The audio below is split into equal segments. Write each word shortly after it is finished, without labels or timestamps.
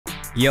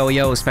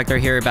Yo, Spectre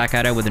here, back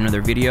at it with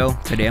another video.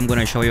 Today I'm going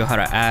to show you how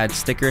to add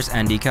stickers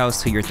and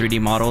decals to your 3D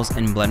models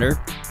in Blender.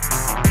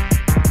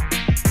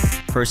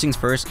 First things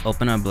first,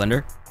 open up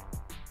Blender.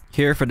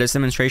 Here for this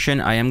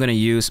demonstration, I am going to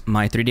use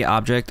my 3D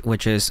object,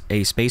 which is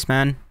a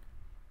spaceman.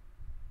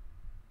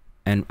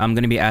 And I'm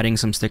going to be adding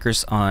some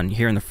stickers on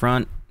here in the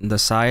front, the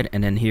side,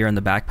 and then here on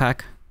the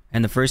backpack.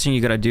 And the first thing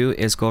you got to do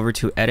is go over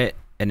to Edit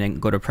and then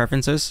go to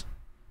Preferences.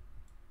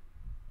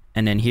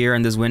 And then here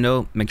in this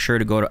window, make sure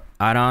to go to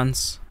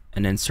Add-ons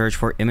and then search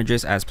for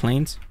images as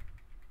planes.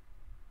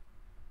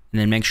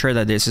 And then make sure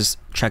that this is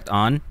checked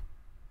on.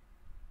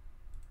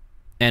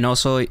 And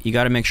also you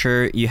got to make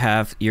sure you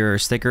have your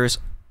stickers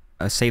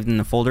saved in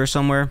the folder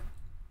somewhere.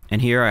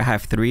 And here I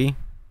have 3.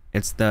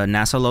 It's the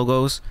NASA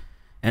logos.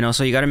 And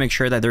also you got to make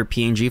sure that they're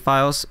PNG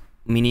files,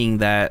 meaning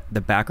that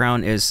the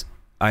background is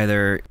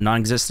either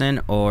non-existent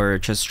or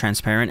just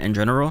transparent in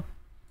general.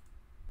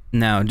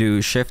 Now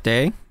do Shift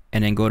A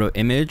and then go to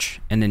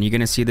Image, and then you're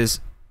going to see this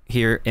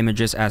here,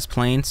 images as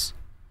planes,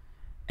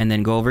 and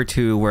then go over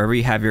to wherever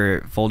you have your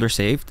folder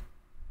saved.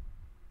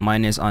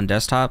 Mine is on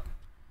desktop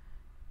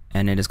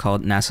and it is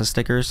called NASA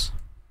stickers,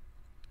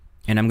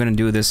 and I'm going to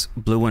do this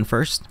blue one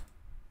first.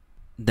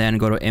 Then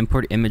go to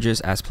Import Images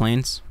as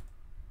Planes,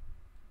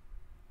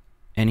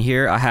 and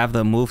here I have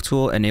the move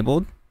tool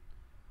enabled,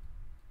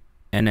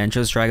 and then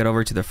just drag it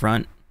over to the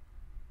front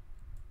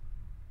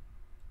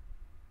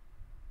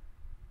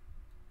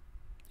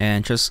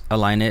and just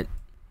align it.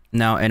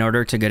 Now, in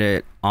order to get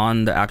it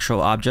on the actual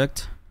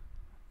object,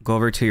 go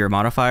over to your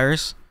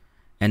modifiers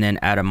and then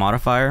add a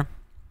modifier,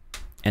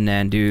 and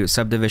then do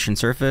subdivision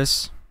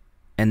surface,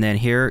 and then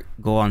here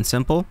go on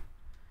simple,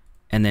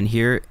 and then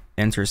here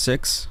enter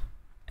 6,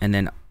 and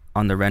then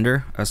on the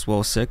render as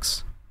well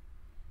 6.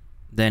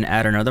 Then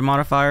add another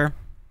modifier,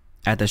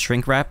 add the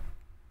shrink wrap,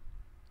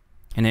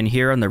 and then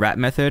here on the wrap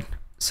method,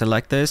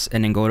 select this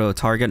and then go to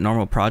target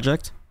normal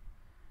project,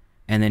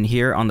 and then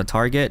here on the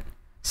target,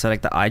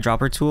 select the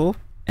eyedropper tool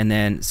and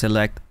then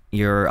select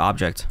your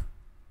object.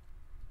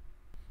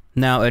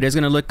 Now it is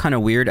going to look kind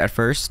of weird at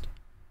first,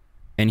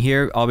 and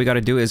here all we got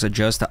to do is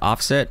adjust the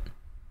offset.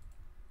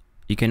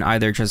 You can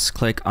either just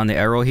click on the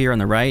arrow here on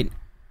the right,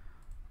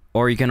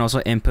 or you can also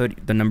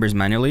input the numbers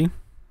manually.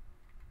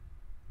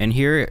 And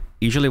here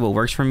usually what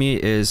works for me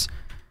is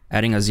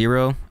adding a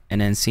 0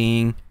 and then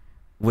seeing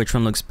which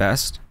one looks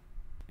best.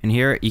 And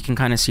here you can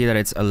kind of see that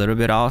it's a little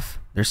bit off.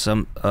 There's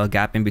some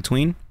gap in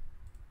between.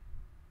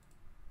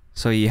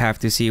 So you have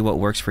to see what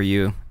works for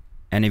you.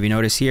 And if you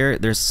notice here,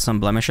 there's some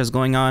blemishes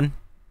going on.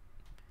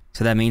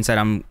 So that means that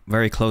I'm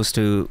very close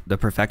to the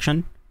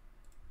perfection.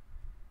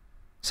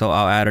 So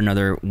I'll add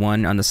another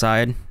 1 on the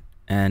side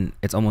and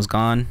it's almost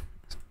gone.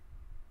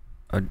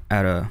 I'll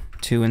add a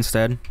 2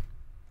 instead.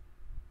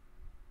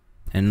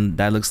 And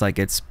that looks like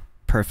it's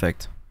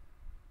perfect.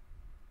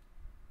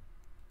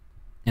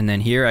 And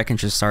then here I can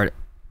just start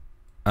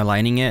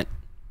aligning it.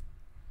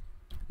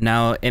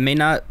 Now it may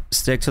not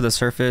stick to the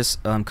surface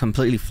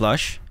completely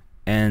flush,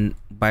 and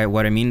by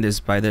what I mean is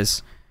by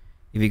this,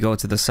 if you go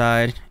to the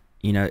side,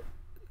 you know,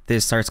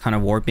 this starts kind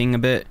of warping a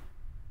bit,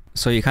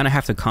 so you kind of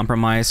have to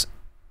compromise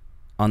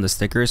on the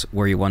stickers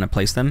where you want to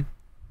place them.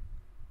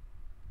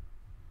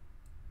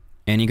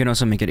 And you can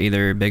also make it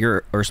either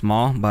bigger or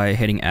small by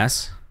hitting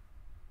S,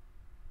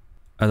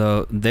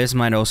 although this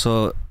might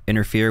also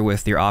interfere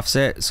with your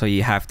offset, so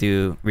you have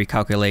to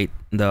recalculate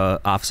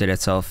the offset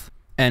itself.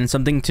 And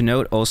something to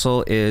note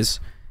also is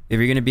if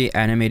you're going to be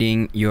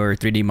animating your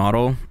 3D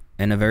model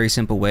in a very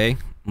simple way,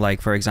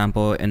 like for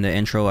example in the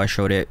intro I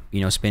showed it,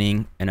 you know,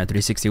 spinning in a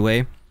 360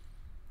 way,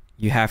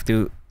 you have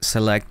to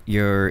select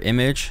your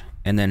image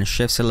and then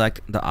shift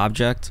select the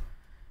object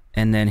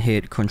and then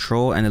hit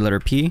Control and the letter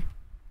P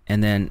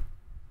and then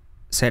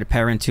set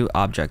parent to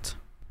object.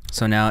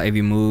 So now if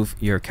you move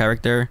your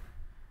character,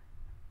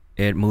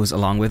 it moves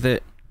along with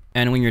it.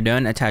 And when you're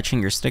done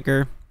attaching your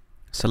sticker,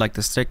 select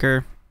the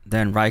sticker,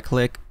 then right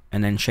click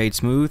and then shade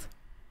smooth,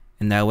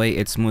 and that way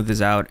it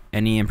smooths out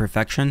any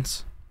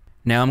imperfections.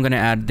 Now I'm going to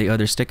add the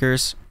other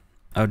stickers.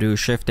 I'll do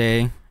Shift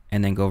A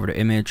and then go over to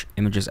Image,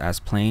 Images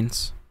as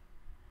Planes,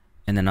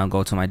 and then I'll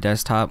go to my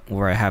desktop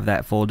where I have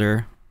that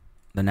folder,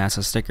 the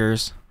NASA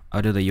stickers.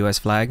 I'll do the US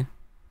flag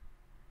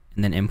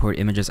and then import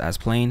images as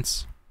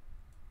planes,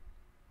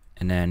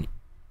 and then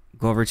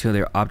go over to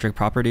their object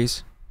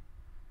properties,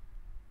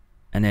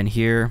 and then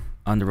here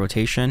on the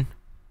rotation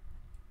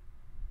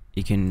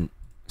you can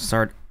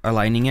start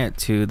aligning it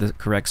to the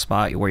correct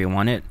spot where you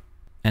want it.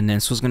 And then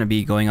this was going to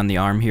be going on the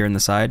arm here in the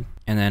side,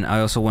 and then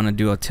I also want to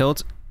do a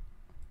tilt,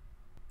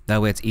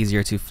 that way it's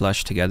easier to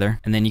flush together.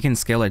 And then you can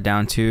scale it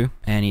down too,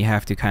 and you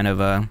have to kind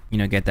of you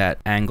know, get that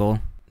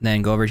angle.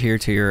 Then go over here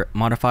to your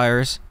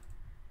modifiers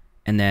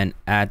and then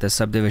add the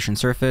subdivision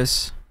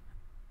surface,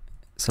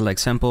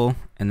 select simple,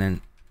 and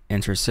then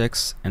enter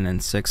 6 and then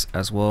 6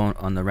 as well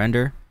on the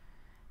render,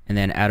 and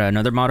then add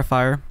another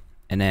modifier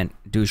and then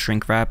do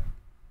shrink wrap.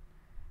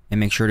 And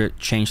make sure to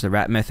change the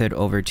wrap method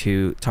over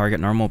to target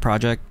normal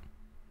project,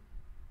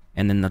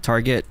 and then the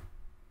target,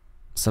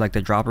 select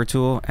the dropper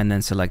tool and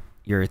then select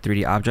your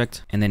 3D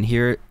object. And then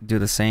here, do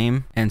the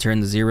same, enter in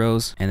the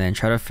zeros, and then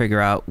try to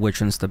figure out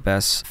which one's the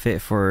best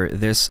fit for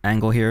this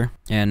angle here.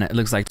 And it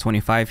looks like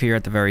 25 here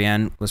at the very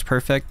end was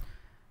perfect.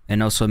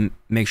 And also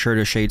make sure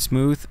to shade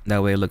smooth,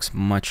 that way it looks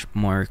much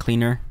more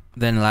cleaner.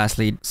 Then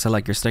lastly,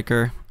 select your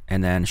sticker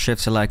and then shift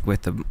select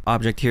with the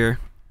object here,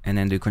 and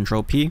then do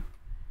Control P,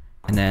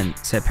 and then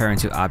set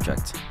parent to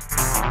object.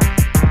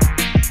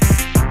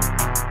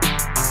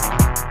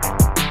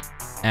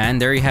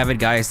 And there you have it,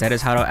 guys. That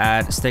is how to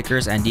add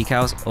stickers and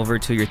decals over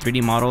to your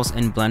 3D models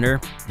in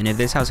Blender. And if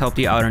this has helped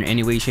you out in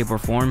any way, shape, or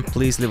form,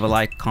 please leave a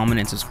like, comment,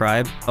 and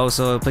subscribe.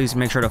 Also, please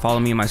make sure to follow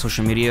me on my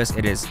social medias.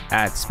 It is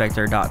at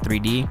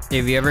spectre.3d.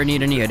 If you ever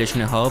need any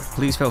additional help,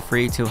 please feel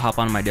free to hop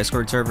on my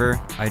Discord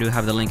server. I do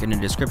have the link in the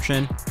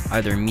description.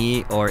 Either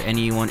me or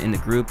anyone in the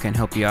group can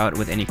help you out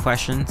with any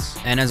questions.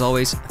 And as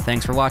always,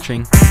 thanks for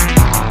watching.